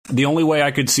The only way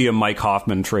I could see a Mike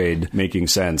Hoffman trade making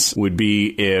sense would be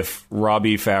if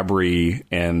Robbie Fabry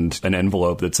and an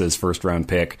envelope that says first-round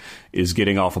pick is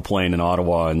getting off a plane in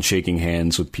Ottawa and shaking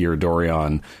hands with Pierre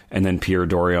Dorion, and then Pierre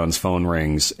Dorion's phone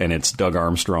rings, and it's Doug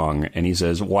Armstrong, and he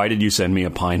says, "Why did you send me a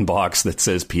pine box that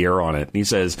says Pierre on it?" And he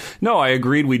says, "No, I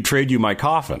agreed we'd trade you my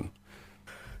coffin."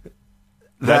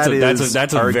 That's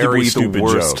a very stupid the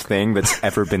worst joke. Thing that's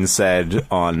ever been said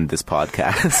on this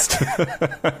podcast.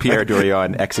 Pierre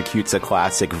Dorion executes a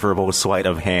classic verbal sleight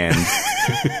of hand.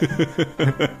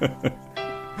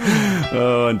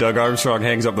 Oh, and Doug Armstrong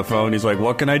hangs up the phone. He's like,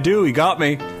 "What can I do? He got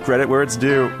me." Credit where it's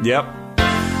due. Yep.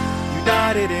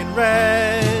 United in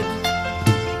red.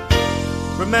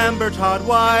 Remember Todd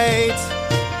White.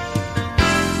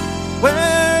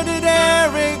 Where did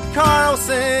Erik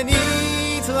Karlsson eat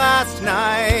last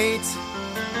night?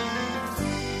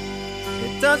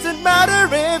 It doesn't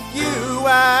matter if you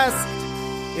asked.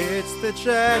 It's the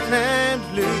Chet and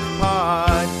Luke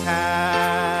podcast.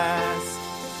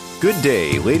 Good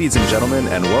day, ladies and gentlemen,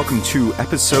 and welcome to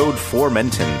episode 4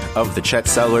 of the Chet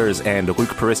Sellers and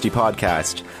Luke Peristy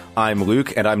podcast. I'm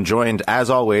Luke, and I'm joined, as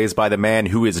always, by the man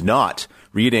who is not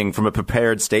reading from a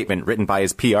prepared statement written by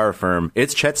his PR firm.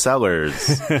 It's Chet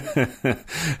Sellers.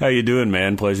 How you doing,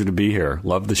 man? Pleasure to be here.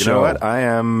 Love the show. You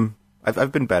know what?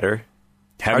 I've been better.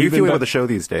 How are you feeling with the show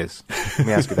these days? Let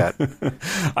me ask you that.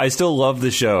 I still love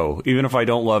the show. Even if I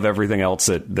don't love everything else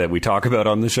that we talk about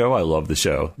on the show, I love the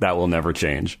show. That will never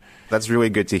change. That's really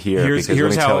good to hear.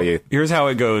 Here's how it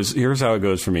goes. Here's how it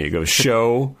goes for me. It goes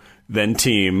show, then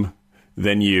team,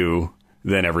 then you,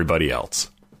 then everybody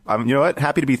else. You know what?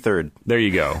 Happy to be third. There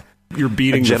you go. You're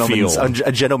beating the field.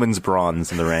 A gentleman's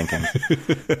bronze in the ranking.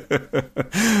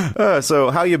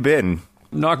 So how you been?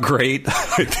 Not great.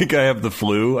 I think I have the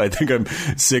flu. I think I'm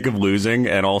sick of losing,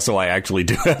 and also I actually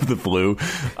do have the flu.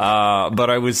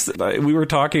 But we were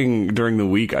talking during the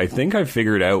week. I think I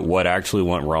figured out what actually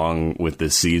went wrong with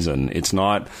this season. It's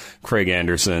not Craig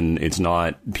Anderson. It's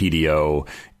not PDO.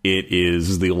 It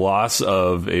is the loss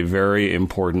of a very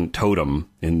important totem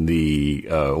in the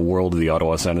world of the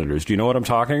Ottawa Senators. Do you know what I'm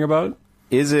talking about?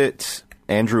 Is it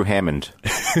Andrew Hammond?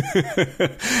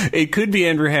 It could be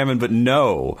Andrew Hammond, but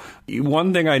no.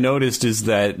 One thing I noticed is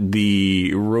that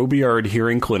the Robillard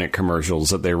Hearing Clinic commercials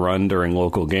that they run during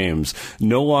local games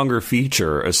no longer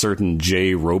feature a certain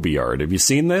Jay Robillard. Have you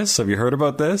seen this? Have you heard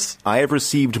about this? I have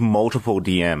received multiple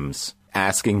DMs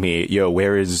asking me,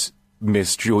 where is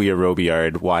Miss Julia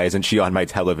Robillard? Why isn't she on my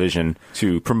television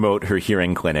to promote her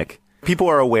hearing clinic? People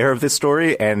are aware of this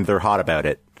story, and they're hot about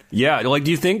it. Yeah,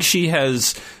 do you think she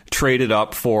has traded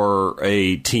up for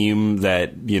a team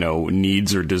that,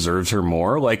 needs or deserves her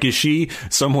more? Is she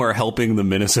somewhere helping the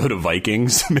Minnesota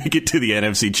Vikings make it to the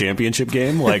NFC Championship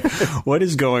game? What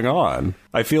is going on?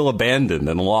 I feel abandoned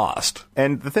and lost.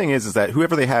 And the thing is that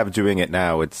whoever they have doing it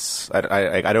now,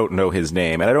 I don't know his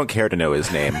name, and I don't care to know his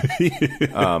name.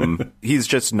 He's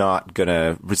just not going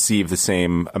to receive the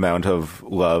same amount of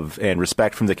love and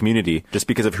respect from the community just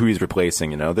because of who he's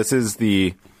replacing. This is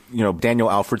Daniel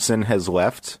Alfredson has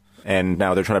left, and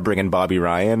now they're trying to bring in Bobby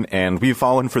Ryan, and we've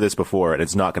fallen for this before, and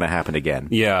it's not going to happen again.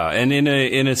 Yeah, and in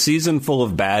a season full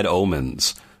of bad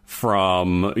omens,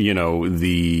 from,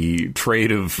 the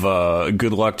trade of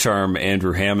good luck charm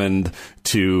Andrew Hammond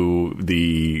to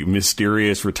the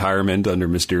mysterious retirement under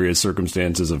mysterious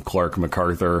circumstances of Clark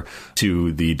MacArthur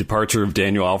to the departure of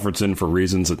Daniel Alfredson for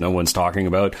reasons that no one's talking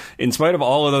about. In spite of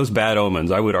all of those bad omens,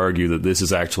 I would argue that this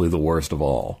is actually the worst of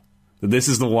all. This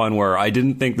is the one where I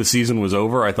didn't think the season was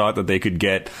over. I thought that they could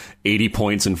get 80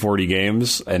 points in 40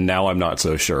 games, and now I'm not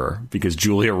so sure because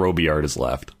Julia Robillard is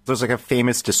left. There's a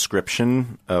famous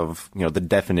description of, the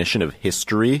definition of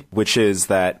history, which is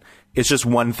that it's just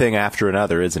one thing after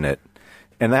another, isn't it?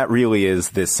 And that really is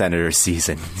this Senators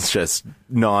season. It's just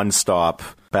nonstop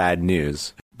bad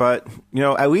news. But,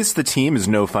 at least the team is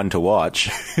no fun to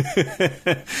watch.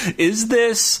 Is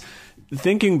this...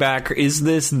 Thinking back, is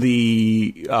this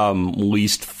the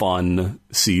least fun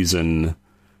season?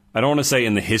 I don't want to say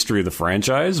in the history of the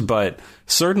franchise, but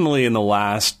certainly in the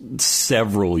last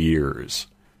several years.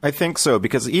 I think so,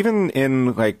 because even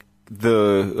in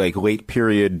the late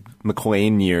period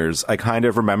McLean years, I kind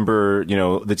of remember,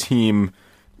 the team,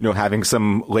 having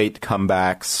some late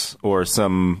comebacks or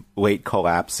some late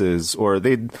collapses, or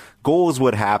goals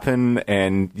would happen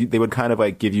and they would kind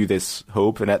of give you this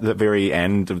hope. And at the very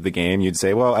end of the game, you'd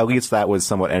say, well, at least that was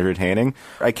somewhat entertaining.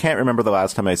 I can't remember the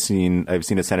last time I've seen a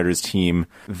Senators team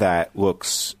that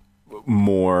looks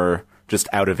more just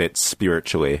out of it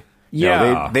spiritually.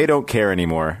 They don't care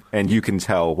anymore, and you can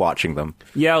tell watching them.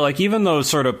 Yeah, like even those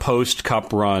sort of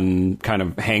post-cup run kind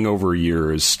of hangover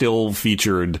years still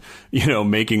featured,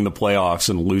 making the playoffs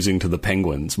and losing to the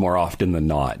Penguins more often than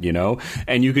not,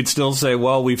 And you could still say,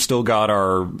 well, we've still got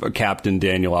our captain,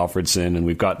 Daniel Alfredsson, and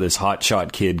we've got this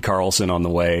hotshot kid, Karlsson, on the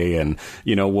way, and,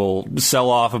 we'll sell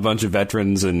off a bunch of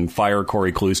veterans and fire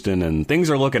Corey Clouston, and things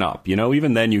are looking up.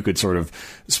 Even then you could sort of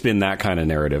spin that kind of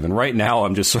narrative. And right now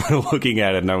I'm just sort of looking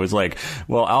at it, and I was like,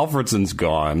 well, Alfredsson's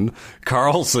gone.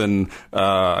 Karlsson,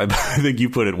 I think you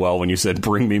put it well when you said,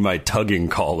 bring me my tugging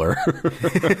collar.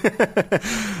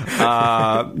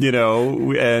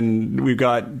 And we've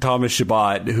got Thomas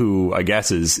Chabot, who I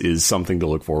guess is something to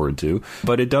look forward to.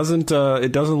 But it doesn't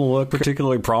look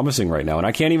particularly promising right now. And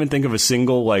I can't even think of a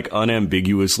single,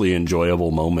 unambiguously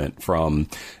enjoyable moment from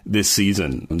this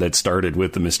season that started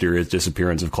with the mysterious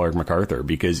disappearance of Clark MacArthur,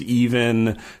 because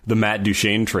even the Matt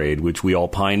Duchene trade, which we all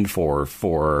pined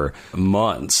for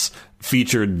months,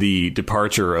 featured the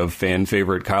departure of fan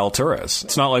favorite Kyle Turris.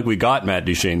 It's not like we got Matt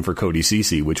Duchene for Cody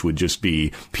Ceci, which would just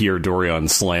be Pierre Dorion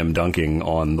slam dunking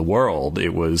on the world.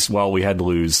 It was, well, we had to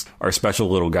lose our special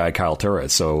little guy Kyle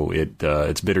Turris, so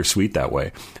it's bittersweet that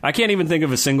way. I can't even think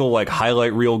of a single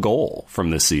highlight reel goal from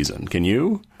this season. Can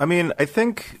you? I mean, I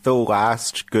think the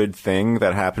last good thing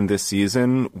that happened this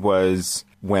season was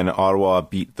when Ottawa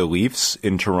beat the Leafs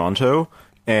in Toronto.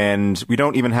 And we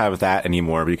don't even have that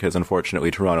anymore because, unfortunately,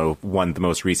 Toronto won the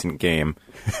most recent game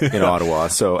in Ottawa.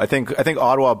 So I think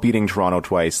Ottawa beating Toronto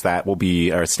twice, that will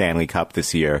be our Stanley Cup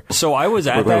this year. So I was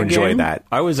at We're that going to enjoy game. That.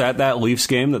 I was at that Leafs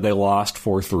game that they lost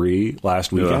 4-3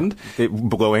 last weekend.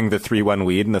 Blowing the 3-1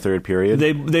 lead in the third period.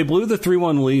 They blew the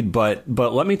 3-1 lead, but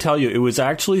let me tell you, it was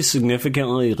actually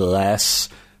significantly less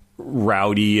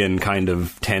rowdy and kind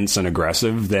of tense and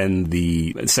aggressive than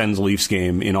the Sens Leafs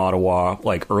game in Ottawa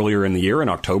earlier in the year in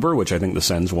October, which I think the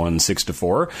Sens won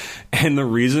 6-4. And the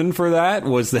reason for that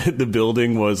was that the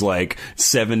building was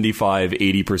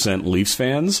 75-80% Leafs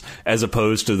fans, as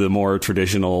opposed to the more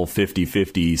traditional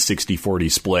 50-50,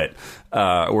 60-40 split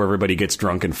where everybody gets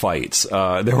drunk and fights.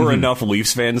 There were enough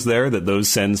Leafs fans there that those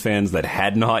Sens fans that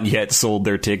had not yet sold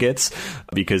their tickets,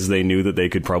 because they knew that they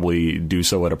could probably do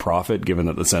so at a profit, given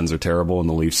that the Sens are terrible and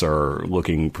the Leafs are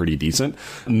looking pretty decent,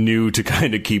 knew to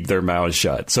kind of keep their mouths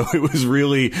shut. So it was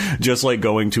really just like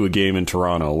going to a game in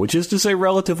Toronto, which is to say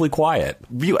relatively quiet.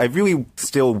 I really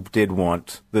still did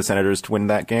want the Senators to win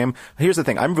that game. Here's the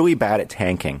thing. I'm really bad at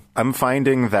tanking. I'm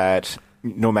finding that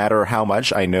no matter how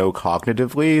much I know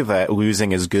cognitively that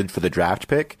losing is good for the draft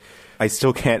pick, I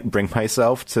still can't bring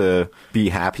myself to be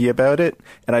happy about it.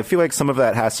 And I feel like some of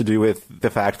that has to do with the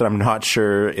fact that I'm not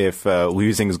sure if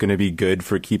losing is going to be good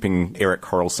for keeping Erik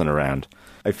Karlsson around.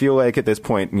 I feel like at this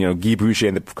point, Guy Boucher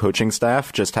and the coaching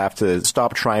staff just have to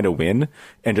stop trying to win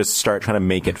and just start trying to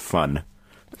make it fun.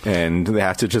 And they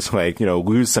have to just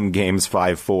lose some games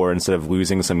 5-4 instead of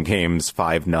losing some games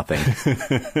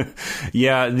 5-0.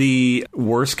 Yeah, the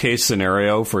worst case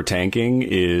scenario for tanking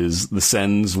is the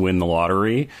Sens win the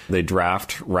lottery. They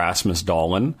draft Rasmus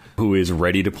Dahlin, who is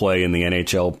ready to play in the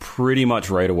NHL pretty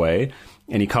much right away.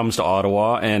 And he comes to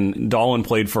Ottawa, and Dahlin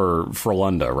played for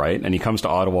Frölunda, right? And he comes to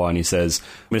Ottawa and he says,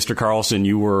 Mr. Karlsson,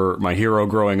 you were my hero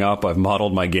growing up. I've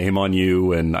modeled my game on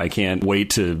you, and I can't wait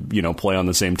to, play on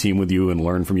the same team with you and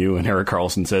learn from you. And Erik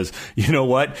Karlsson says, you know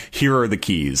what? Here are the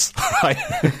keys.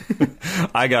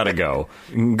 I gotta go.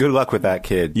 Good luck with that,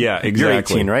 kid. Yeah, exactly. You're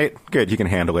 18, right? Good, you can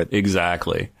handle it.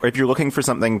 Exactly. Or if you're looking for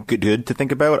something good to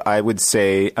think about, I would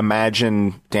say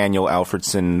imagine Daniel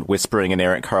Alfredsson whispering in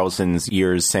Erik Karlsson's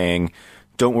ears saying,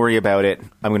 don't worry about it.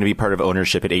 I'm going to be part of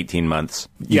ownership at 18 months.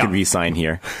 You can re-sign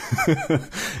here.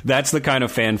 That's the kind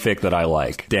of fanfic that I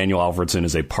like. Daniel Alfredsson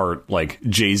is a part,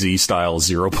 Jay-Z style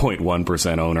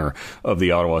 0.1% owner of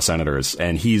the Ottawa Senators,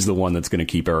 and he's the one that's going to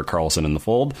keep Erik Karlsson in the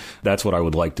fold. That's what I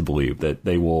would like to believe, that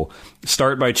they will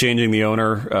start by changing the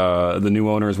owner. The new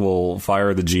owners will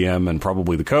fire the GM and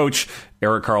probably the coach.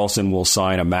 Erik Karlsson will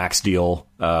sign a max deal,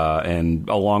 and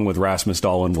along with Rasmus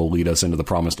Dahlin will lead us into the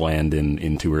promised land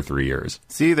in 2 or 3 years.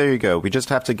 See, there you go. We just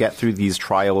have to get through these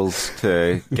trials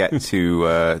to get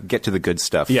to the good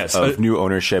stuff. Yes, of new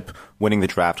ownership, winning the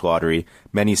draft lottery,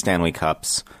 many Stanley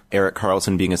Cups, Erik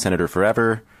Karlsson being a Senator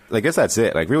forever. I guess that's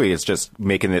it. Really, it's just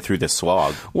making it through this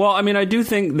slog. Well, I mean, I do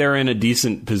think they're in a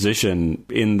decent position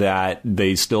in that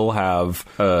they still have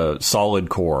a solid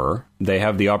core. They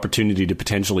have the opportunity to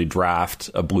potentially draft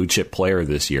a blue chip player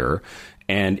this year.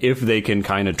 And if they can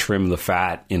kind of trim the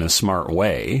fat in a smart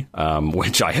way,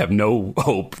 which I have no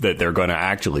hope that they're going to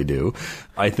actually do,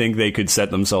 I think they could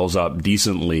set themselves up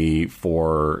decently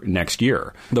for next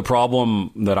year. The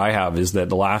problem that I have is that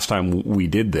the last time we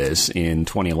did this in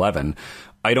 2011,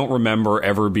 I don't remember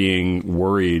ever being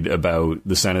worried about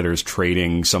the Senators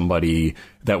trading somebody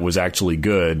that was actually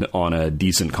good on a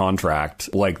decent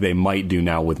contract like they might do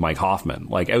now with Mike Hoffman.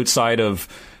 Like, outside of,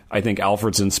 I think,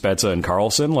 Alfredsson, Spezza, and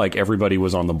Karlsson, like, everybody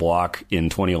was on the block in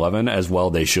 2011 as well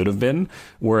they should have been.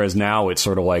 Whereas now it's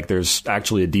sort of like there's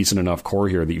actually a decent enough core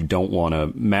here that you don't want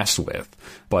to mess with.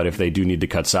 But if they do need to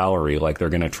cut salary, like, they're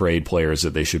going to trade players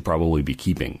that they should probably be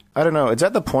keeping. I don't know. It's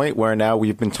at the point where now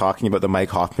we've been talking about the Mike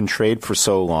Hoffman trade for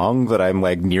so long that I'm,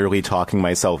 like, nearly talking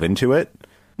myself into it.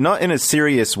 Not in a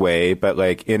serious way, but,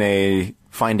 like, in a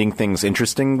finding things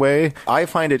interesting way. I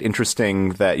find it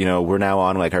interesting that, you know, we're now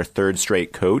on, like, our third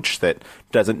straight coach that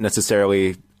doesn't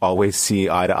necessarily always see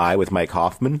eye to eye with Mike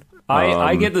Hoffman.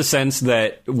 I get the sense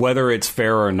that whether it's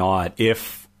fair or not,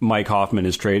 if Mike Hoffman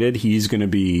is traded, he's going to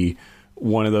be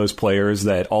one of those players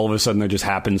that all of a sudden there just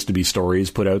happens to be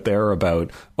stories put out there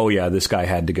about, oh yeah, this guy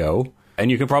had to go. And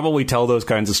you can probably tell those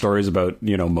kinds of stories about,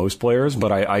 you know, most players,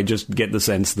 but I just get the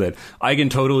sense that I can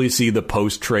totally see the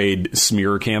post-trade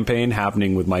smear campaign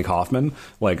happening with Mike Hoffman.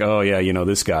 Like, oh yeah, you know,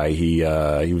 this guy, he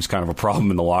was kind of a problem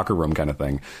in the locker room kind of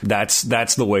thing. That's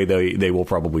the way they will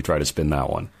probably try to spin that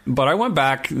one. But I went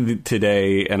back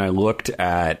today and I looked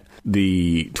at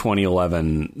the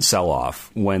 2011 sell-off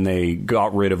when they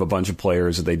got rid of a bunch of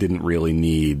players that they didn't really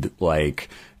need, like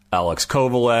Alex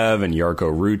Kovalev and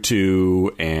Jarkko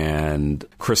Ruutu and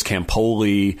Chris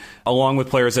Campoli, along with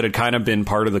players that had kind of been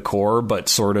part of the core, but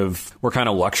sort of were kind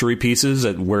of luxury pieces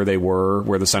at where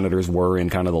the Senators were in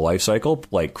kind of the life cycle,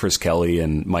 like Chris Kelly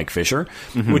and Mike Fisher,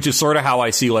 which is sort of how I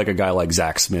see like a guy like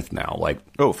Zach Smith now. Like,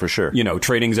 oh, for sure. You know,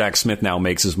 trading Zach Smith now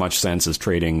makes as much sense as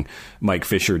trading Mike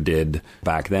Fisher did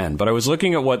back then. But I was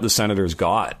looking at what the Senators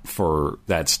got for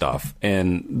that stuff.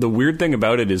 And the weird thing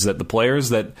about it is that the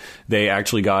players that they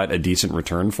actually got a decent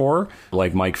return for,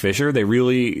 like Mike Fisher, they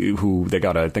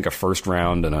got, I think, a first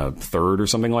round and a third or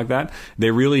something like that.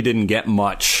 They really didn't get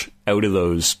much out of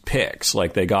those picks.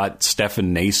 Like, they got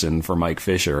Stefan Nason for Mike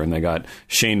Fisher, and they got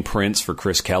Shane Prince for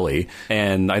Chris Kelly,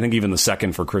 and I think even the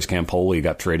second for Chris Campoli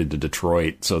got traded to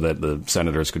Detroit so that the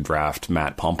Senators could draft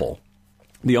Matt Pumple.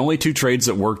 The only two trades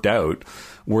that worked out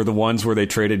were the ones where they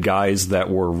traded guys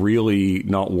that were really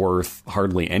not worth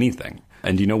hardly anything.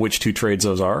 And do you know which two trades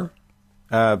those are?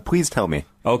 Please tell me.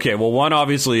 Okay, well, one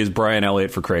obviously is Brian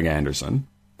Elliott for Craig Anderson,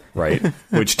 right?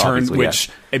 Which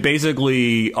it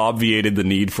basically obviated the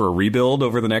need for a rebuild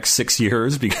over the next 6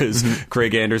 years because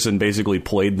Craig Anderson basically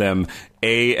played them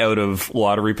A, out of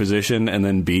lottery position, and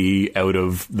then B, out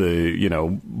of the, you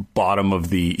know, bottom of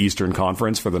the Eastern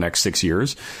Conference for the next 6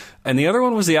 years. And the other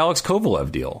one was the Alex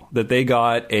Kovalev deal that they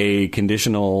got a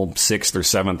conditional 6th or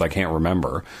 7th, I can't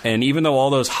remember. And even though all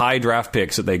those high draft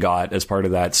picks that they got as part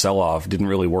of that sell-off didn't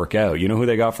really work out, you know who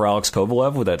they got for Alex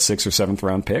Kovalev with that 6th or 7th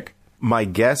round pick? My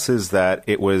guess is that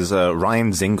it was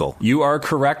Ryan Zingle. You are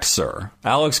correct, sir.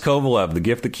 Alex Kovalev, the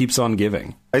gift that keeps on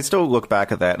giving. I still look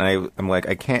back at that and I'm like,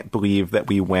 I can't believe that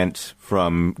we went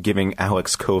from giving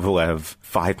Alex Kovalev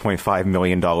 $5.5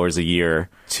 million a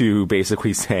year to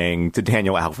basically saying to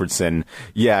Daniel Alfredsson,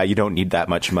 yeah, you don't need that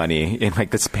much money in like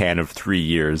the span of 3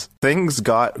 years. Things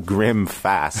got grim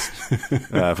fast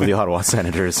for the Ottawa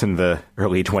Senators in the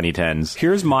early 2010s.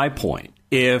 Here's my point.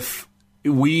 If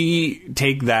we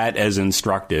take that as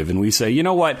instructive and we say, you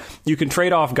know what, you can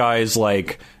trade off guys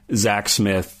like Zach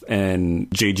Smith and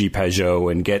JG Peugeot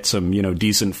and get some, you know,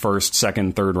 decent first,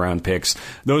 second, third round picks.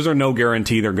 Those are no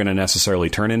guarantee they're going to necessarily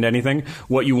turn into anything.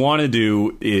 What you want to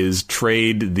do is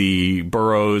trade the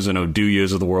Burrows and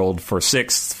Oduyas of the world for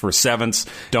 6th, for 7ths.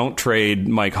 Don't trade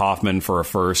Mike Hoffman for a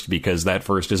first because that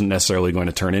first isn't necessarily going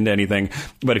to turn into anything.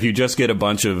 But if you just get a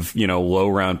bunch of, you know, low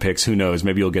round picks, who knows?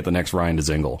 Maybe you'll get the next Ryan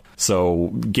Dzingel.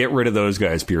 So get rid of those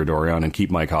guys, Pierre Dorion, and keep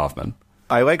Mike Hoffman.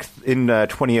 I liked in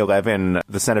 2011,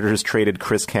 the Senators traded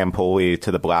Chris Campoli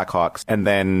to the Blackhawks, and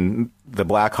then the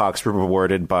Blackhawks were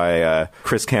rewarded by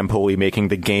Chris Campoli making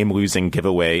the game-losing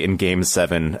giveaway in Game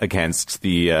 7 against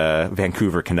the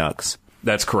Vancouver Canucks.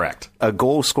 That's correct. A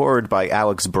goal scored by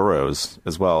Alex Burrows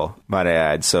as well, might I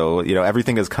add. So, you know,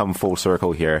 everything has come full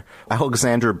circle here.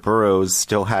 Alexander Burrows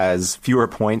still has fewer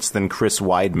points than Chris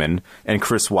Weidman, and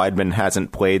Chris Weidman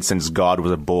hasn't played since God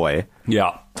was a boy.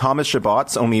 Yeah. Thomas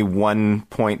Chabot's only 1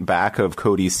 point back of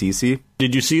Cody Ceci.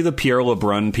 Did you see the Pierre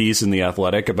LeBrun piece in The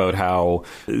Athletic about how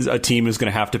a team is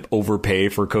going to have to overpay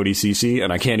for Cody Ceci?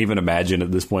 And I can't even imagine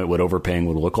at this point what overpaying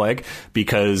would look like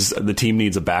because the team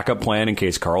needs a backup plan in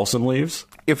case Karlsson leaves.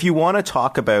 If you want to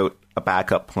talk about a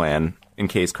backup plan in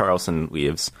case Karlsson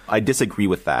leaves, I disagree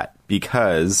with that.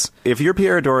 Because if you're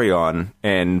Pierre Dorion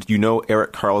and you know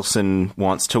Erik Karlsson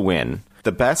wants to win,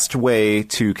 The best way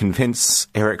to convince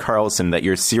Erik Karlsson that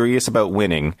you're serious about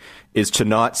winning is to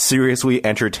not seriously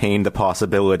entertain the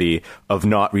possibility of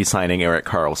not re-signing Erik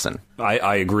Karlsson.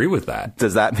 I agree with that.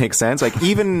 Does that make sense? Like,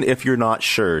 even if you're not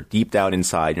sure, deep down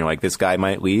inside, you're like, this guy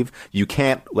might leave, you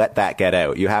can't let that get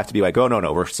out. You have to be like, oh,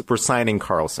 no, we're signing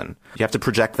Karlsson. You have to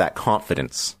project that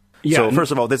confidence. Yeah, so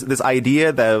first of all, this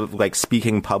idea that like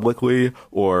speaking publicly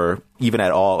or even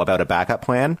at all about a backup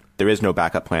plan, there is no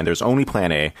backup plan. There's only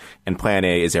plan A, and plan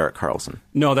A is Erik Karlsson.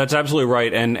 No, that's absolutely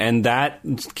right. And that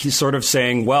he's sort of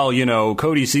saying, well, you know,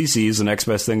 Cody Ceci is the next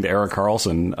best thing to Erik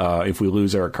Karlsson if we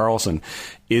lose Erik Karlsson,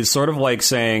 is sort of like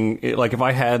saying, like if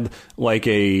I had like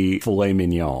a filet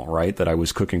mignon, right, that I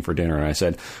was cooking for dinner, and I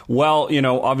said, well, you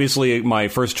know, obviously my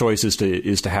first choice is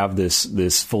to have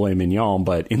this filet mignon,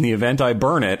 but in the event I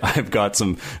burn it, I've got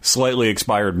some slightly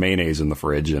expired mayonnaise in the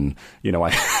fridge, and, you know, I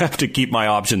have to keep my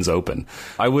options open.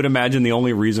 I would imagine the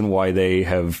only reason why they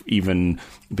have even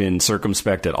been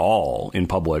circumspect at all in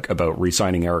public about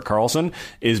re-signing Erik Karlsson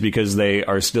is because they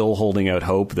are still holding out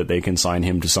hope that they can sign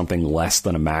him to something less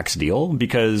than a max deal.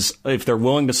 Because if they're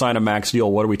willing to sign a max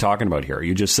deal, what are we talking about here?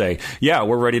 You just say, yeah,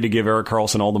 we're ready to give Erik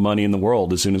Karlsson all the money in the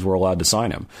world as soon as we're allowed to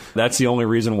sign him. That's the only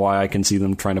reason why I can see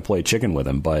them trying to play chicken with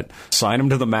him. But sign him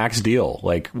to the max deal.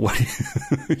 Like, what,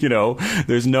 you know,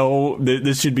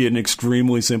 this should be an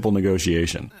extremely simple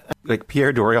negotiation. Like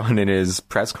Pierre Dorion in his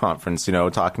press conference, you know,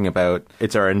 talking about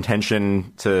it's our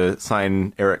intention to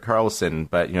sign Erik Karlsson,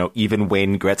 but, you know, even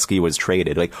Wayne Gretzky was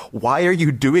traded. Like, why are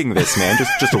you doing this, man?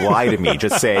 Just lie to me.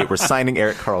 Just say, we're signing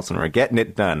Erik Karlsson. We're getting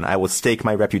it done. I will stake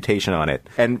my reputation on it.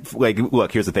 And, like,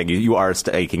 look, here's the thing. You are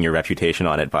staking your reputation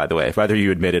on it, by the way, whether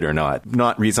you admit it or not.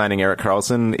 Not re-signing Erik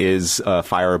Karlsson is a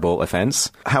fireable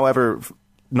offense. However,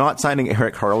 not signing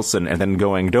Erik Karlsson and then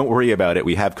going, don't worry about it,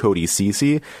 we have Cody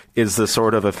Ceci, is the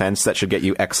sort of offense that should get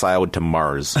you exiled to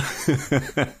Mars.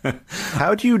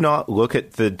 How do you not look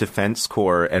at the defense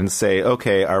corps and say,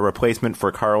 okay, our replacement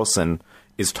for Karlsson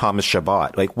is Thomas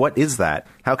Chabot? Like, what is that?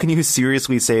 How can you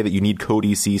seriously say that you need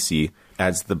Cody Ceci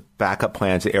as the backup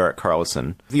plan to Erik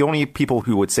Karlsson? The only people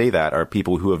who would say that are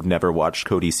people who have never watched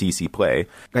Cody Ceci play.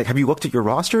 Like, have you looked at your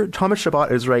roster? Thomas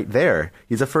Chabot is right there.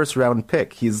 He's a first-round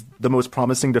pick. He's the most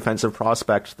promising defensive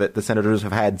prospect that the Senators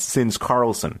have had since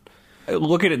Karlsson.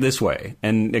 Look at it this way,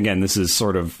 and again, this is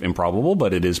sort of improbable,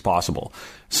 but it is possible.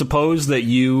 Suppose that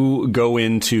you go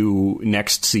into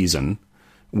next season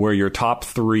where your top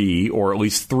three, or at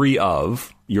least three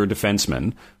of your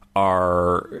defensemen,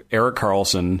 are Erik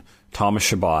Karlsson, Thomas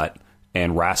Chabot,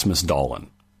 and Rasmus Dahlin.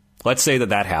 Let's say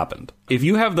that happened. If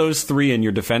you have those three in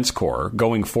your defense core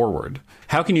going forward,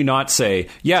 how can you not say,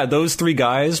 yeah, those three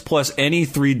guys plus any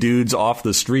three dudes off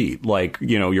the street, like,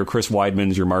 you know, your Chris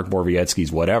Weidmans, your Mark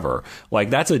Borowiecki's, whatever. Like,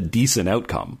 that's a decent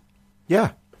outcome.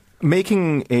 Yeah.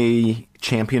 Making a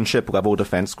championship-level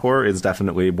defense core is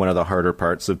definitely one of the harder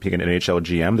parts of being an NHL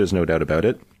GM. There's no doubt about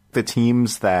it. The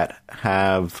teams that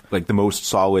have like the most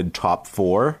solid top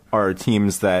four are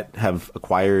teams that have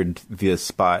acquired this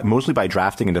mostly by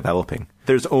drafting and developing.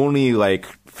 There's only like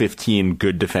 15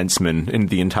 good defensemen in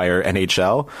the entire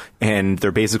NHL, and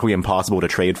they're basically impossible to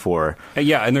trade for.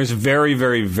 Yeah, and there's very,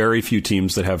 very, very few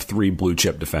teams that have three blue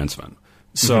chip defensemen.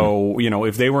 So, you know,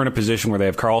 if they were in a position where they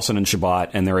have Karlsson and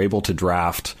Chabot and they're able to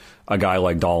draft a guy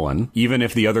like Dahlin, even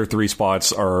if the other three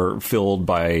spots are filled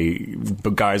by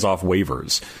guys off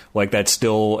waivers, like that's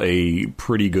still a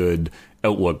pretty good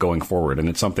outlook going forward. And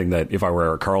it's something that if I were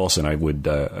Erik Karlsson, I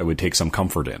would take some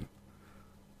comfort in.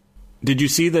 Did you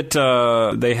see that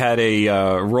they had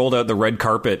rolled out the red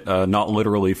carpet, not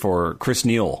literally, for Chris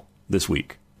Neil this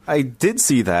week? I did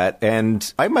see that,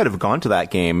 and I might have gone to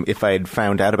that game if I had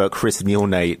found out about Chris Neil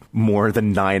night more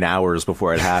than 9 hours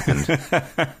before it happened.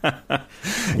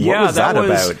 What was that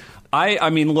about? I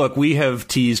mean, look, we have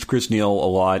teased Chris Neil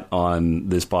a lot on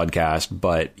this podcast,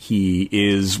 but he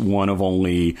is one of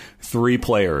only 3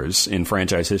 players in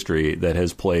franchise history that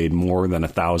has played more than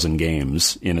 1,000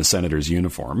 games in a Senators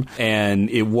uniform. And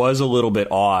it was a little bit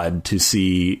odd to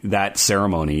see that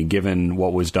ceremony, given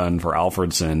what was done for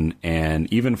Alfredsson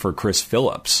and even for Chris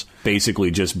Phillips,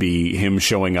 basically just be him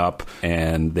showing up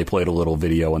and they played a little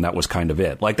video and that was kind of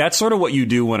it. Like, that's sort of what you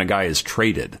do when a guy is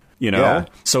traded. You know, yeah.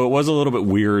 So it was a little bit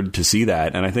weird to see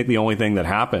that. And I think the only thing that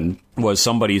happened was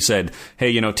somebody said,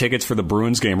 hey, you know, tickets for the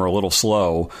Bruins game are a little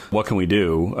slow. What can we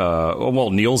do?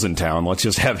 Well, Neil's in town. Let's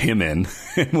just have him in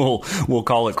and we'll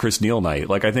call it Chris Neil night.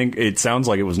 Like, I think it sounds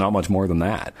like it was not much more than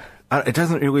that. It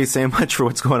doesn't really say much for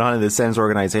what's going on in the Sens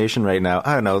organization right now.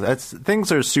 I don't know.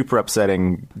 Things are super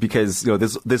upsetting because, you know,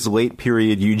 this late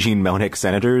period Eugene Melnyk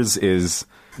Senators is,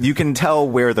 you can tell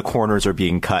where the corners are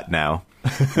being cut now.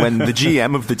 When the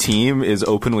GM of the team is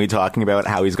openly talking about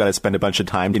how he's got to spend a bunch of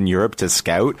time in Europe to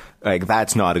scout, like,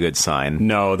 that's not a good sign.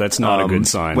 No, that's not a good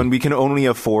sign. When we can only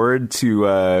afford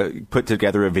to put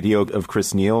together a video of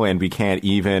Chris Neil and we can't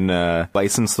even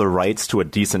license the rights to a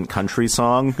decent country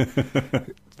song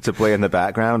to play in the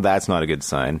background, that's not a good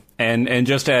sign. And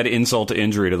just to add insult to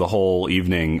injury to the whole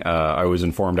evening, I was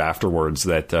informed afterwards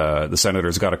that the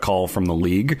Senators got a call from the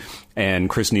league, and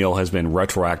Chris Neil has been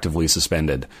retroactively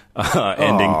suspended,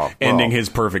 ending his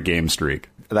perfect game streak.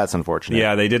 That's unfortunate.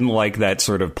 Yeah, they didn't like that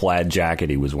sort of plaid jacket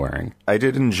he was wearing. I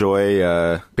did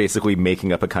enjoy basically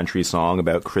making up a country song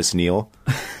about Chris Neil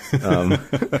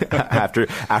after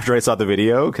I saw the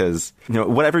video, because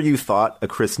whatever you thought a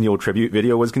Chris Neil tribute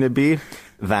video was going to be,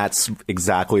 that's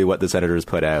exactly what the Senators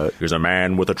put out. He's a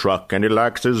man with a truck and he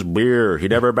likes his beer. He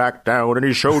never backed down and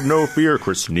he showed no fear.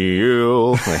 Chris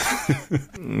Neil.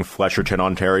 Flesherton,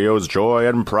 Ontario's joy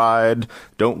and pride.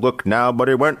 Don't look now, but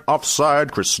he went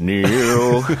offside. Chris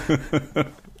Neil.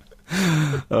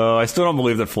 I still don't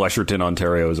believe that Flesherton,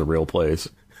 Ontario is a real place.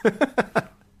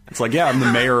 It's like, yeah, I'm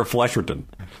the mayor of Flesherton.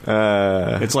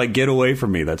 It's like, get away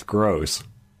from me. That's gross.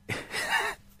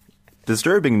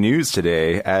 Disturbing news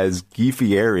today, as Guy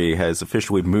Fieri has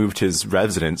officially moved his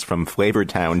residence from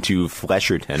Flavortown to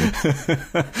Flesherton.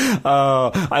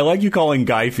 I like you calling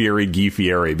Guy Fieri Guy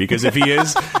Fieri, because if he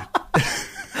is...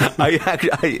 I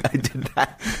did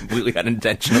that completely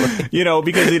unintentionally.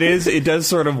 Because it does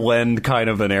sort of lend kind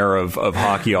of an air of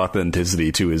hockey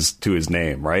authenticity to his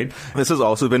name, right? This has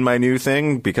also been my new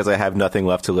thing, because I have nothing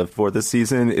left to live for this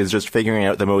season, is just figuring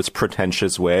out the most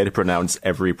pretentious way to pronounce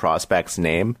every prospect's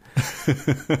name.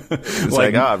 It's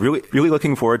really, really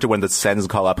looking forward to when the Sens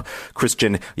call up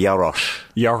Christian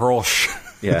Jarosz.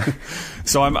 Yeah.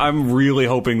 So I'm really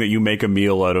hoping that you make a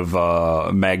meal out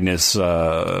of Magnus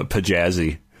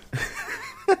Paajarvi.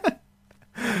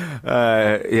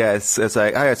 Yes,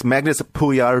 it's Magnus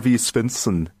Paajarvi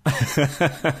Svensson.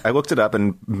 I looked it up,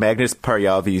 and Magnus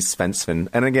Paajarvi Svensson.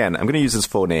 And again, I'm going to use his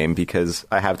full name because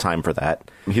I have time for that.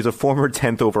 He's a former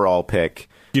 10th overall pick.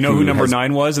 Do you know who number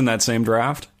 9 was in that same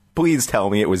draft? Please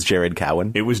tell me it was Jared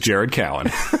Cowan. It was Jared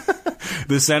Cowan.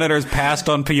 The Senators passed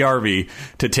on Paajarvi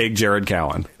to take Jared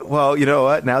Cowan. Well, you know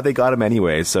what? Now they got him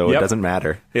anyway, so It doesn't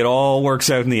matter. It all works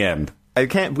out in the end. I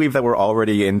can't believe that we're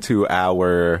already into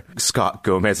our Scott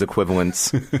Gomez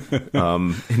equivalents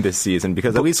in this season,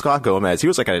 because at least Scott Gomez, he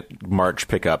was like a March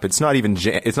pickup. It's not even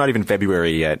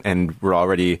February yet, and we're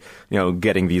already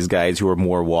getting these guys who are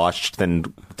more washed than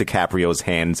DiCaprio's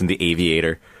hands in The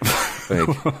Aviator.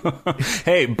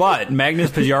 Hey, but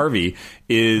Magnus Paajarvi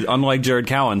is, unlike Jared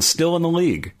Cowan, still in the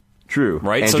league. True,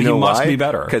 right? And so he must be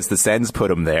better because the Sens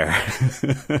put him there.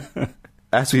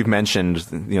 As we've mentioned,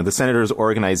 the Senators'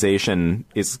 organization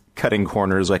is cutting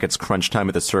corners like it's crunch time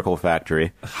at the Circle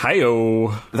Factory.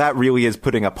 Hi-yo. That really is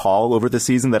putting a pall over the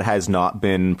season that has not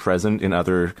been present in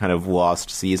other kind of lost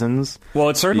seasons. Well,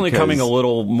 it's certainly coming a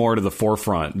little more to the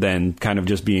forefront than kind of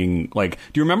just being like...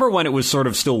 Do you remember when it was sort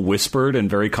of still whispered and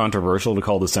very controversial to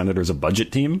call the Senators a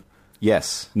budget team?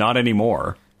 Yes. Not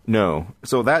anymore. No.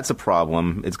 So that's a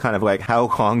problem. It's kind of like,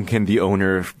 how long can the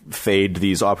owner fade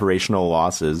these operational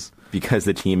losses because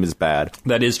the team is bad?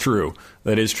 That is true.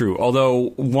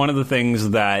 Although one of the things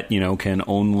that, can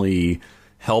only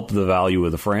help the value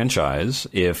of the franchise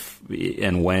if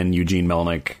and when Eugene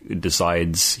Melnyk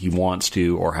decides he wants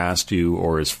to or has to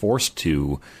or is forced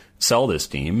to sell this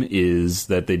team is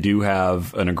that they do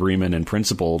have an agreement in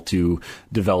principle to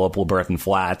develop LeBreton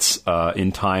Flats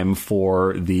in time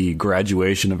for the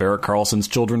graduation of Erik Karlsson's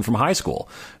children from high school.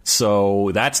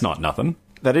 So that's not nothing.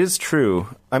 That is true.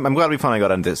 I'm glad we finally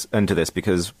got into this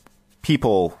because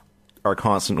people are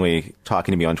constantly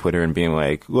talking to me on Twitter and being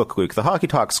like, look, Luke, the hockey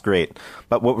talk's great,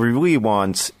 but what we really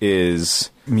want is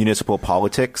municipal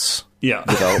politics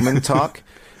development talk.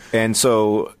 And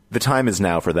so the time is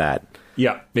now for that.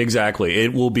 Yeah, exactly.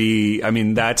 It will be,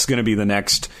 that's going to be the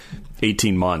next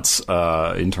 18 months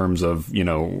in terms of,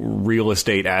 real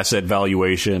estate asset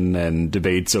valuation and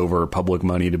debates over public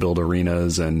money to build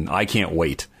arenas. And I can't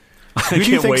wait. I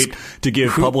can't wait to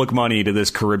give public money to this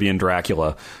Caribbean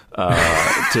Dracula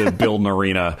to build an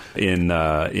arena in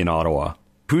Ottawa.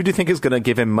 Who do you think is going to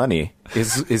give him money?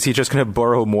 Is he just going to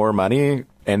borrow more money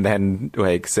and then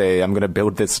say, I'm going to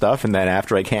build this stuff, and then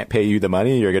after I can't pay you the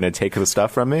money, you're going to take the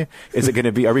stuff from me? Is it going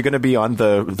to be? Are we going to be on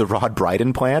the Rod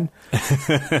Brydon plan?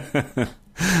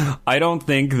 I don't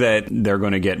think that they're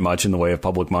going to get much in the way of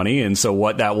public money. And so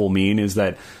what that will mean is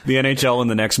that the NHL in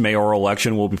the next mayoral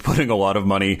election will be putting a lot of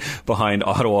money behind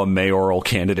Ottawa mayoral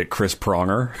candidate Chris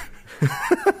Pronger.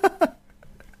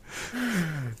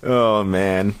 Oh,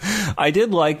 man. I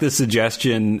did like the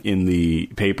suggestion in the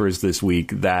papers this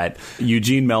week that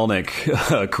Eugene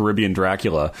Melnick, Caribbean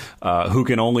Dracula, who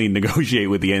can only negotiate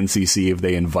with the NCC if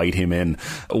they invite him in,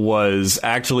 was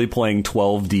actually playing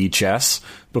 12D chess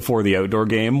before the outdoor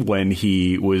game when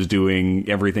he was doing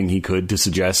everything he could to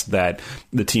suggest that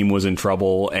the team was in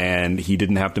trouble and he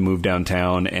didn't have to move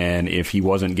downtown, and if he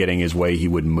wasn't getting his way, he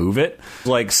would move it.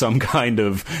 Like some kind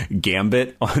of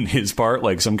gambit on his part,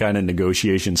 like some kind of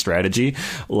negotiation strategy.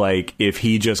 Like if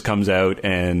he just comes out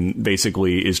and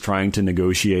basically is trying to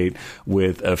negotiate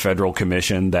with a federal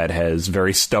commission that has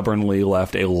very stubbornly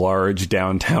left a large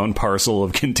downtown parcel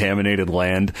of contaminated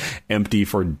land empty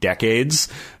for decades,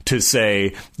 to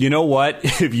say, you know what,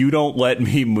 if you don't let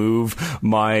me move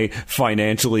my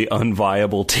financially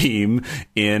unviable team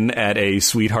in at a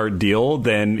sweetheart deal,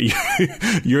 then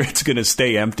it's going to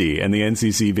stay empty. And the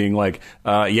NCC being like,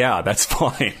 yeah, that's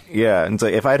fine. Yeah, and so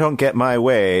if I don't get my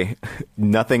way,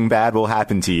 nothing bad will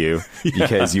happen to you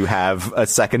because you have a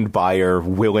second buyer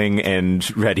willing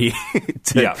and ready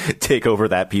to take over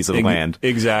that piece of land.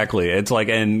 Exactly. It's like,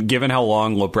 and given how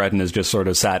long Le Breton has just sort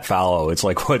of sat fallow, it's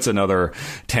like, what's another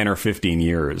 10 or 15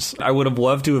 years? I would have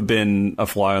loved to have been a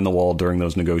fly on the wall during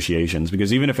those negotiations,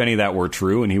 because even if any of that were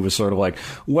true and he was sort of like,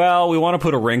 well, we want to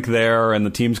put a rink there and the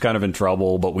team's kind of in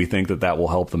trouble, but we think that will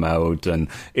help them out. And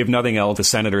if nothing else, the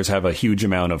Senators have a huge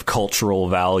amount of cultural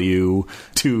value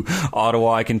to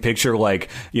Ottawa. I can picture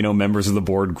members of the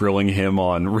board grilling him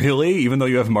on, really? Even though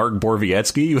you have Mark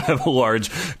Borvietsky, you have a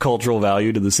large cultural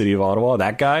value to the city of Ottawa,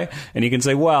 that guy? And he can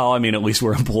say, well, I mean, at least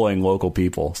we're employing local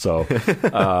people. So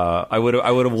I would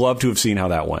have loved to have seen how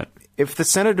that went. If the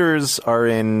Senators are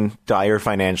in dire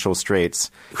financial straits,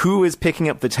 who is picking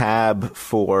up the tab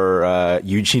for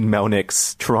Eugene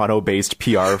Melnick's Toronto-based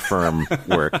PR firm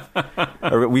work?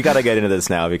 We got to get into this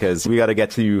now because we got to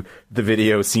get to the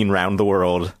video seen round the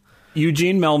world.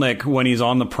 Eugene Melnick, when he's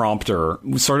on the prompter,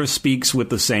 sort of speaks with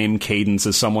the same cadence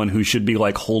as someone who should be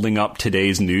like holding up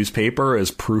today's newspaper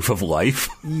as proof of life.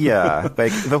 Yeah,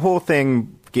 like the whole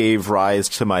thing gave rise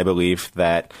to my belief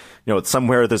that,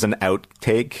 somewhere there's an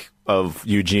outtake of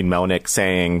Eugene Melnick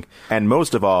saying, and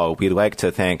most of all, we'd like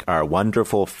to thank our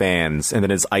wonderful fans. And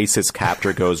then his ISIS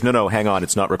captor goes, no, hang on,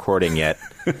 it's not recording yet.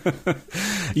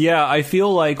 Yeah, I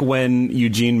feel like when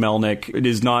Eugene Melnick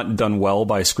is not done well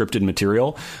by scripted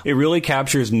material, it really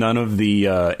captures none of the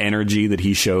energy that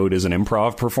he showed as an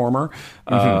improv performer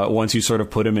once you sort of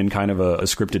put him in kind of a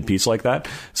scripted piece like that.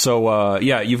 So,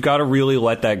 you've got to really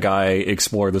let that guy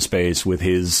explore the space with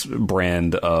his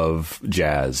brand of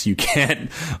jazz. You can't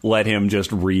let him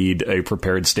just read a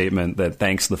prepared statement that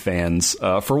thanks the fans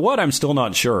for what I'm still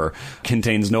not sure,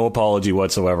 contains no apology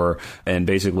whatsoever, and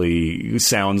basically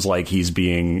sounds like he's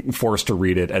being forced to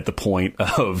read it at the point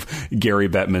of Gary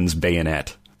Bettman's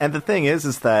bayonet. And the thing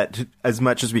is that as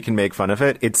much as we can make fun of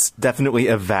it, it's definitely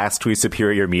a vastly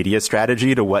superior media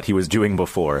strategy to what he was doing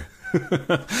before.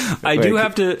 I do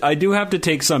have to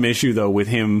take some issue, though, with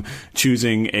him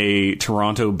choosing a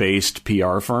Toronto-based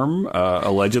PR firm,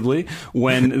 allegedly,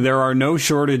 when there are no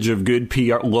shortage of good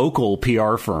local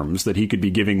PR firms that he could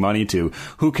be giving money to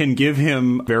who can give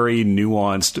him very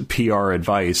nuanced PR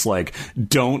advice, like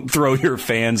don't throw your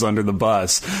fans under the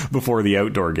bus before the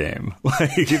outdoor game.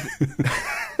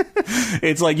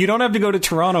 It's like, you don't have to go to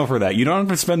Toronto for that. You don't have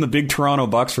to spend the big Toronto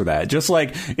bucks for that. Just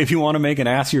like if you want to make an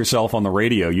ass of yourself on the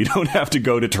radio, you don't have to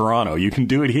go to Toronto. You can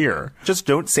do it here. Just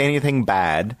don't say anything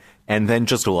bad and then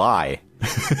just lie.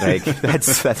 Like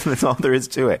that's all there is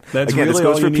to it. That's Again, really this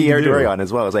goes all for you Pierre need to do. Dorion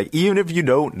as well. It's like, even if you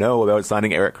don't know about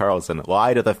signing Erik Karlsson,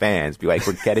 lie to the fans. Be like,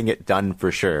 we're getting it done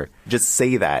for sure. Just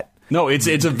say that. No, it's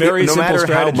a very no simple matter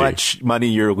strategy. how much money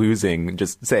you're losing,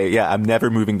 just say, yeah, I'm never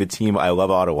moving the team. I love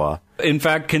Ottawa. In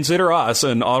fact, consider us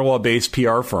an Ottawa-based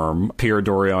PR firm, Pierre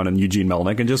Dorion and Eugene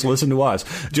Melnick, and just listen to us.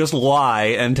 Just lie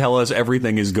and tell us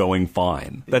everything is going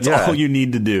fine. That's all you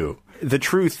need to do. The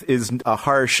truth is a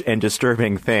harsh and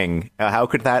disturbing thing. How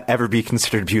could that ever be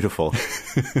considered beautiful?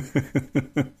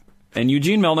 And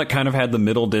Eugene Melnick kind of had the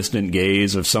middle distant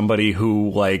gaze of somebody who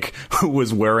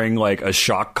was wearing like a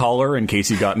shock collar in case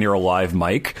he got near a live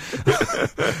mic.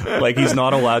 Like he's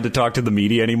not allowed to talk to the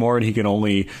media anymore, and he can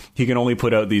only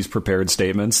put out these prepared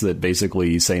statements that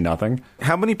basically say nothing.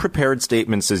 How many prepared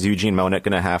statements is Eugene Melnick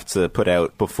going to have to put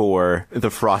out before the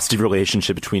frosty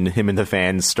relationship between him and the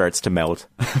fans starts to melt?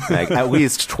 Like, at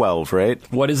least 12, right?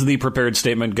 What is the prepared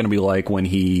statement going to be like when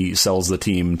he sells the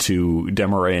team to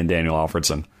Desmarais and Daniel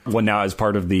Alfredson? Well, now as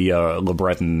part of the Le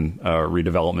Breton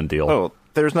redevelopment deal. Oh,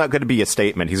 there's not going to be a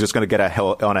statement. He's just going to get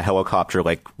on a helicopter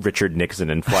like Richard Nixon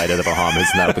and fly to the Bahamas,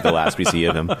 and that'll be the last we see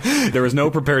of him. There was no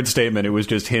prepared statement. It was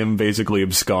just him basically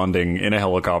absconding in a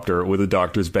helicopter with a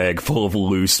doctor's bag full of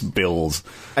loose bills.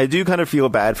 I do kind of feel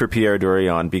bad for Pierre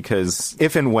Dorion, because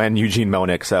if and when Eugene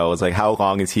Melnyk sells, like, how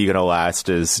long is he going to last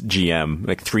as GM?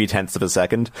 Like 0.3 of a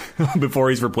second? Before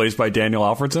he's replaced by Daniel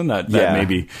Alfredson?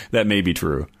 That may be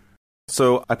true.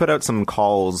 So I put out some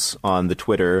calls on the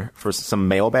Twitter for some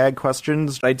mailbag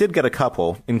questions. I did get a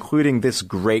couple, including this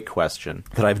great question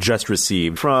that I've just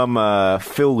received from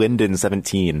Phil Linden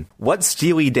 17. What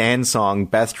Steely Dan song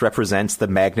best represents the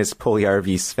Magnus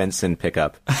Paajarvi Svensson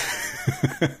pickup?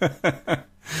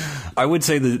 I would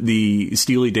say the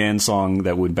Steely Dan song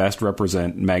that would best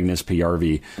represent Magnus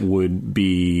Paajarvi would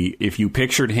be if you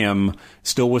pictured him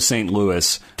still with St.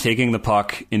 Louis, taking the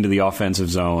puck into the offensive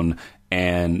zone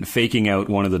and faking out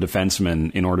one of the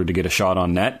defensemen in order to get a shot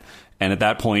on net. And at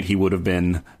that point, he would have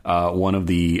been one of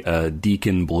the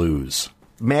Deacon Blues.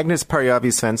 Magnus Paajarvi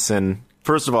Svensson,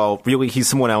 first of all, really, he's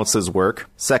someone else's work.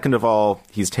 Second of all,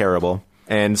 he's terrible.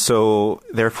 And so,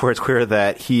 therefore, it's clear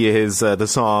that he is the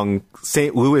song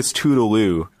St. Louis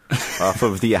Toodaloo off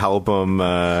of the album...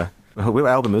 what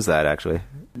album is that, actually?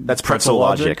 That's Pretzel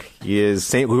Logic. He is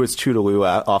St. Louis Toodaloo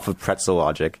off of Pretzel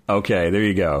Logic. Okay, there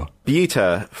you go.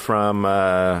 Beata from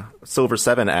Silver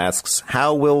 7 asks,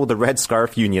 how will the Red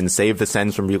Scarf Union save the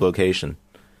Sens from relocation?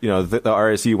 You know, the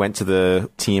RSU went to the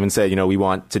team and said, you know, we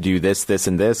want to do this, this,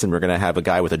 and this, and we're going to have a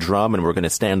guy with a drum, and we're going to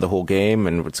stand the whole game,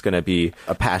 and it's going to be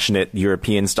a passionate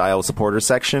European-style supporter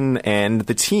section. And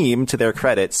the team, to their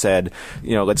credit, said,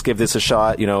 you know, let's give this a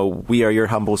shot. You know, we are your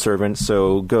humble servants,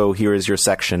 so go, here is your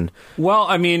section. Well,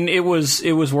 I mean, it was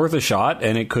worth a shot,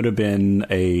 and it could have been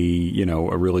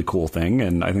a really cool thing,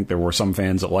 and I think there were some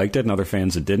fans that liked it and other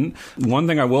fans that didn't. One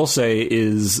thing I will say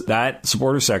is that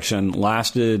supporter section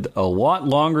lasted a lot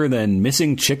longer than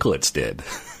Missing Chicklets did.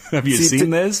 Have you seen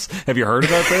this? Have you heard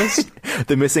about this?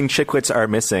 The Missing Chicklets are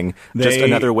missing. Just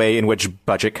another way in which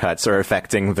budget cuts are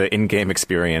affecting the in-game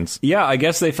experience. Yeah, I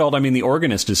guess they felt, I mean, the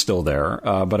organist is still there,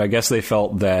 but I guess they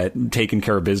felt that taking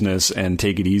care of business and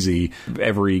take it easy,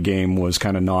 every game was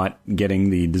kind of not getting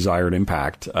the desired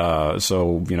impact.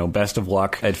 So, you know, best of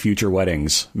luck at future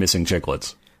weddings, Missing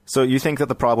Chicklets. So you think that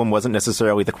the problem wasn't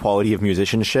necessarily the quality of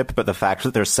musicianship, but the fact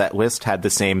that their set list had the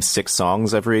same 6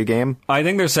 songs every game? I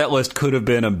think their set list could have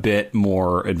been a bit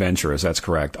more adventurous. That's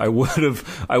correct. I would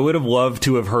have loved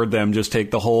to have heard them just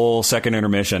take the whole second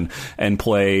intermission and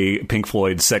play Pink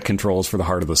Floyd's Set Controls for the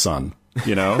Heart of the Sun.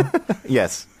 You know?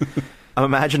 Yes. I'm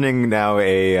imagining now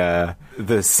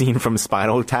the scene from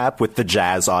Spinal Tap with the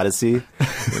Jazz Odyssey.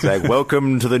 It's like,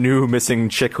 welcome to the new Missing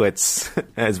Chicklets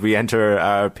as we enter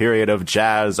our period of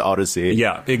Jazz Odyssey.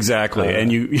 Yeah, exactly. And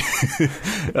you...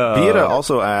 Beata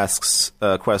also asks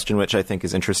a question which I think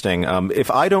is interesting.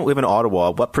 If I don't live in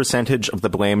Ottawa, what percentage of the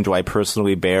blame do I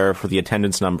personally bear for the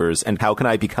attendance numbers, and how can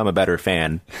I become a better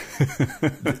fan?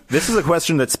 This is a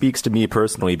question that speaks to me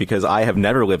personally, because I have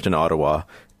never lived in Ottawa,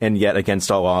 and yet,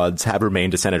 against all odds, have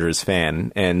remained a Senators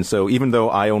fan. And so even though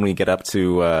I only get up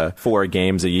to 4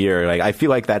 games a year, like, I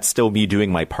feel like that's still me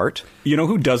doing my part. You know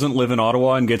who doesn't live in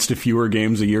Ottawa and gets to fewer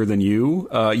games a year than you?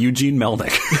 Eugene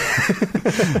Melnyk.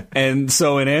 And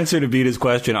so in answer to Beata's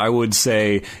question, I would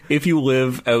say if you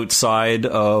live outside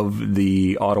of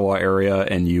the Ottawa area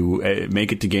and you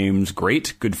make it to games,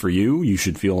 great, good for you. You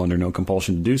should feel under no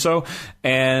compulsion to do so.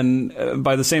 And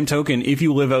by the same token, if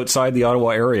you live outside the Ottawa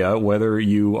area, whether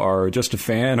you are just a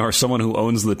fan or someone who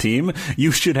owns the team,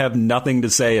 you should have nothing to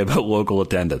say about local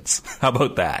attendance. How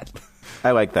about that?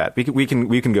 I like that. We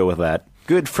can go with that.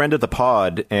 Good friend of the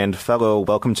pod and fellow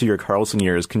Welcome to Your Carlson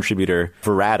Years contributor,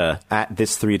 Verada, at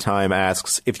This 3-Time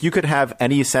asks, if you could have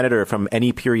any senator from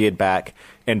any period back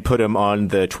and put him on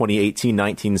the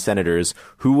 2018-19 Senators,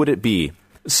 who would it be?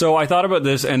 So I thought about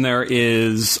this, and there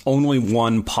is only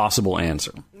one possible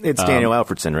answer. It's Daniel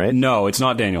Alfredson, right? No, it's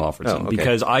not Daniel Alfredson,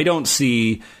 because I don't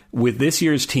see, with this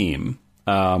year's team,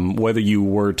 whether you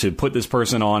were to put this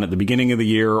person on at the beginning of the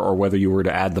year or whether you were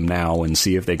to add them now and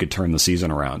see if they could turn the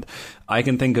season around, I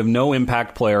can think of no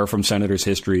impact player from Senators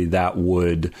history that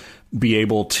would be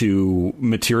able to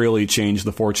materially change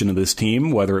the fortune of this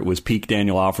team, whether it was peak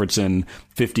Daniel Alfredson,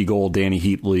 50-goal Danny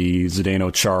Heatley,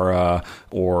 Zdeno Chara,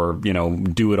 or, you know,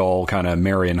 do-it-all kind of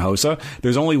Marian Hossa.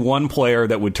 There's only one player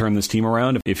that would turn this team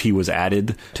around if he was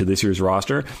added to this year's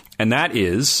roster, and that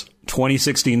is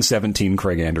 2016-17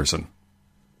 Craig Anderson.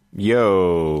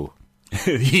 Yo.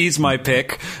 He's my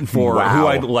pick for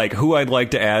Wow. who I'd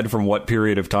like to add from what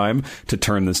period of time to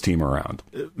turn this team around.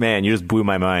 Man, you just blew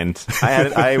my mind. I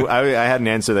had an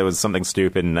answer that was something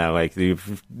stupid, and now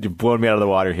you've blown me out of the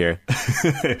water here.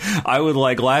 I would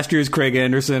like last year's Craig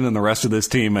Anderson and the rest of this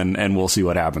team, and we'll see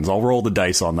what happens. I'll roll the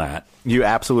dice on that. You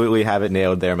absolutely have it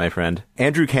nailed there, my friend.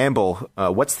 Andrew Campbell,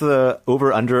 what's the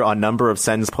over-under on number of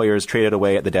Sens players traded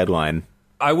away at the deadline?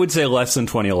 I would say less than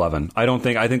 2011.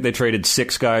 I think they traded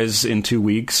 6 guys in 2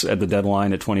 weeks at the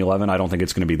deadline at 2011. I don't think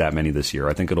it's going to be that many this year.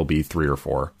 I think it'll be 3 or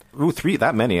 4. Ooh, 3,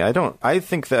 that many? I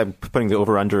think that I'm putting the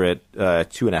over-under at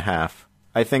 2.5.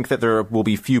 I think that there will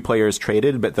be few players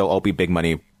traded, but they'll all be big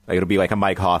money. It'll be like a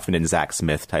Mike Hoffman and Zach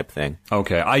Smith type thing.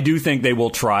 Okay. I do think they will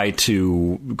try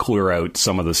to clear out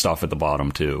some of the stuff at the bottom,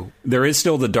 too. There is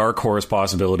still the dark horse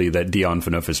possibility that Dion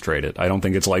Phaneuf is traded. I don't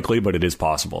think it's likely, but it is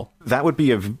possible. That would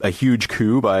be a huge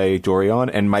coup by Dorion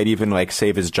and might even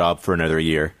save his job for another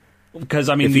year. Because,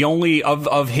 I mean, the only,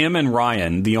 of him and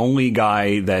Ryan, the only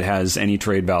guy that has any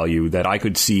trade value that I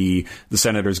could see the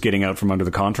Senators getting out from under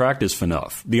the contract is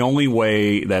Phaneuf. The only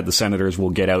way that the Senators will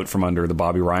get out from under the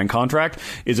Bobby Ryan contract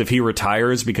is if he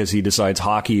retires because he decides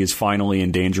hockey is finally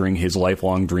endangering his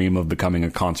lifelong dream of becoming a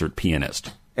concert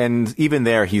pianist. And even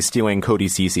there, he's stealing Cody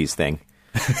Cece's thing.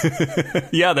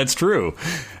 Yeah, that's true.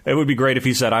 It would be great if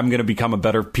he said, I'm going to become a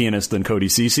better pianist than Cody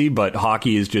Cece, but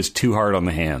hockey is just too hard on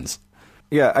the hands.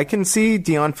 Yeah, I can see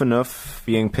Dion Phaneuf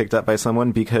being picked up by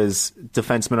someone because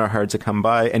defensemen are hard to come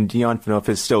by, and Dion Phaneuf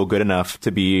is still good enough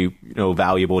to be,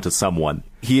 valuable to someone.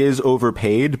 He is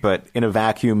overpaid, but in a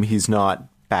vacuum, he's not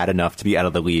bad enough to be out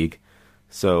of the league.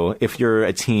 So if you're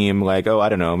a team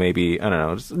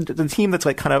the team that's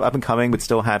kind of up and coming, but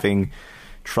still having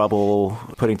trouble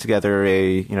putting together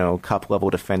a cup level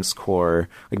defense core,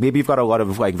 maybe you've got a lot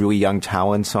of really young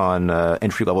talents on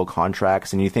entry level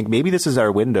contracts, and you think maybe this is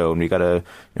our window and we gotta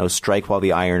strike while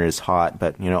the iron is hot,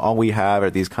 but all we have are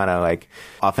these kind of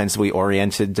offensively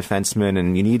oriented defensemen,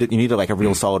 and you need a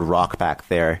real solid rock back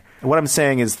there. And what I'm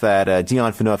saying is that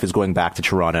Dion Phaneuf is going back to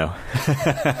Toronto.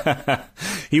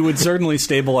 He would certainly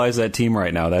stabilize that team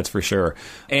right now, that's for sure.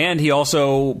 And he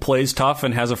also plays tough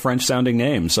and has a French-sounding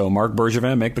name, so Marc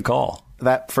Bergevin, make the call.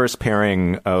 That first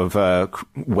pairing of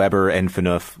Weber and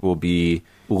Phaneuf will be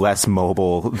less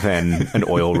mobile than an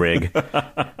oil rig.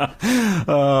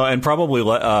 And probably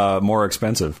more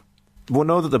expensive. We'll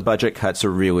know that the budget cuts are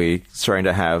really starting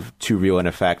to have too real an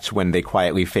effect when they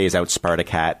quietly phase out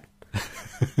Spartacat.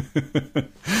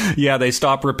 Yeah, they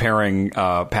stop repairing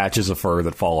patches of fur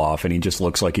that fall off, and he just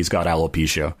looks like he's got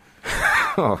alopecia.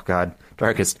 Oh, God.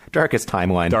 Darkest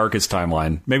timeline. Darkest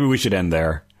timeline. Maybe we should end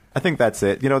there. I think that's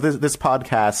it. This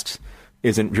podcast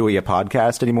isn't really a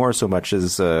podcast anymore so much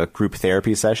as a group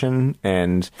therapy session.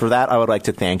 And for that, I would like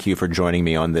to thank you for joining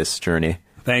me on this journey.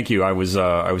 Thank you. I was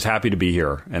happy to be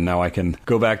here, and now I can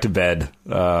go back to bed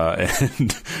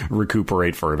and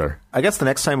recuperate further. I guess the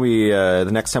next time we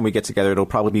get together, it'll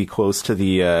probably be close to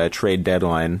the trade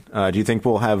deadline. Do you think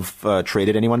we'll have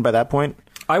traded anyone by that point?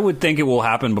 I would think it will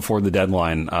happen before the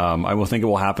deadline. I will think it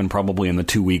will happen probably in the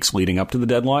 2 weeks leading up to the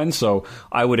deadline. So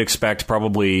I would expect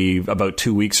probably about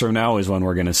 2 weeks from now is when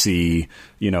we're going to see,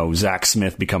 Zach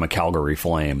Smith become a Calgary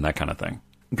Flame, that kind of thing.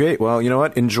 Great. Well, you know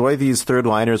what? Enjoy these third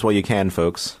liners while you can,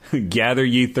 folks. Gather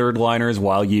ye third liners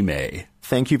while ye may.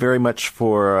 Thank you very much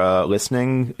for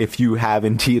listening, if you have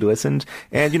indeed listened.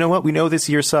 And you know what? We know this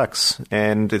year sucks,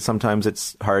 and sometimes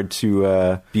it's hard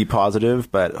to be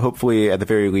positive, but hopefully, at the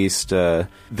very least,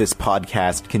 this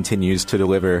podcast continues to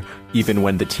deliver, even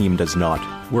when the team does not.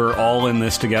 We're all in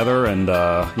this together, and,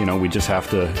 we just have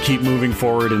to keep moving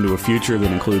forward into a future that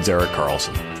includes Erik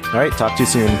Karlsson. All right, talk to you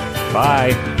soon.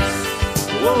 Bye.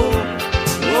 Whoa,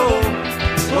 whoa,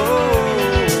 whoa,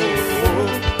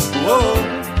 whoa.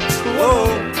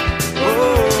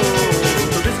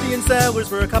 Peristy and Sellers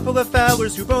were a couple of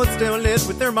fellers who both still live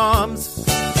with their moms.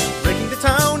 Breaking the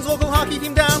town's local hockey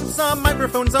team down with some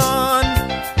microphones on.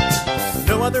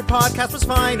 No other podcast was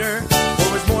finer,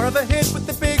 or was more of a hit with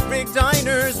the big rig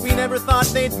diners. We never thought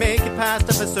they'd make it past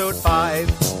episode 5.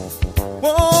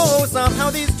 Whoa,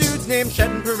 somehow these dudes named Chet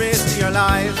and Peristy are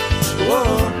live.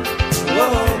 Whoa,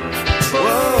 whoa,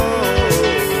 whoa.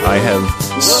 I have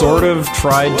sort of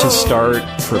tried to start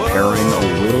preparing a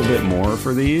little bit more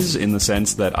for these, in the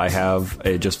sense that I have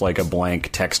just like a blank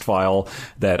text file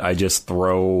that I just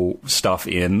throw stuff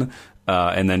in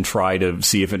and then try to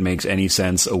see if it makes any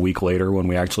sense a week later when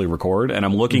we actually record. And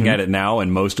I'm looking at it now,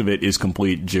 and most of it is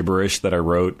complete gibberish that I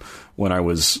wrote when I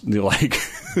was like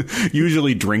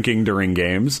usually drinking during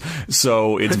games.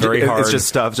 So it's very hard. It's just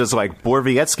stuff just like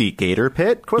Borvietsky Gator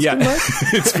Pit? Question mark?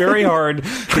 It's very hard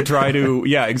to try to,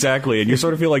 yeah, exactly. And you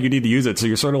sort of feel like you need to use it. So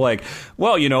you're sort of like,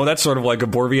 well, you know, that's sort of like a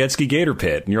Borvietsky Gator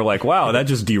Pit. And you're like, wow, that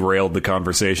just derailed the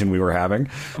conversation we were having.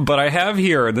 But I have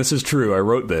here, and this is true, I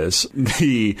wrote this,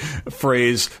 the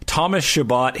phrase Thomas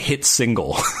Chabot hit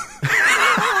single.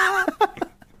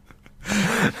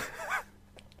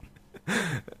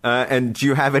 And do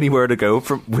you have anywhere to go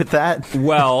with that?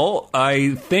 Well,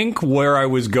 I think where I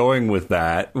was going with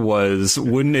that was,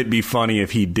 wouldn't it be funny if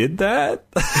he did that?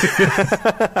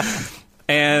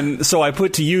 And so I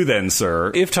put to you then,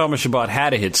 sir, if Thomas Chabot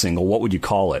had a hit single, what would you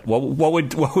call it? What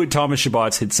would Thomas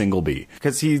Chabot's hit single be?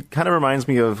 Because he kind of reminds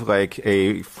me of like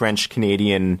a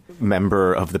French-Canadian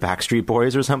member of the Backstreet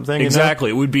Boys or something. Exactly.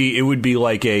 You know? It would be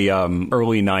like a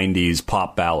early 90s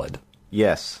pop ballad.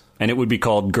 Yes. And it would be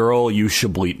called Girl, You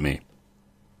Chableet Me.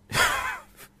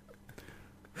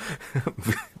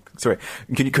 Sorry,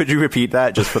 could you repeat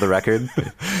that just for the record?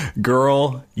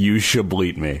 Girl, You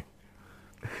Chableet Me.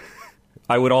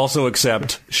 I would also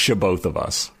accept Shaboth of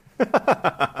Us.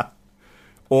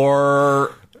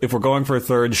 Or, if we're going for a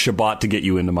third, Shabbat to Get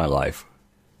You Into My Life.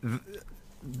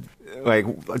 Like,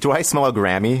 do I smell a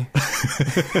Grammy?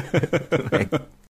 Like,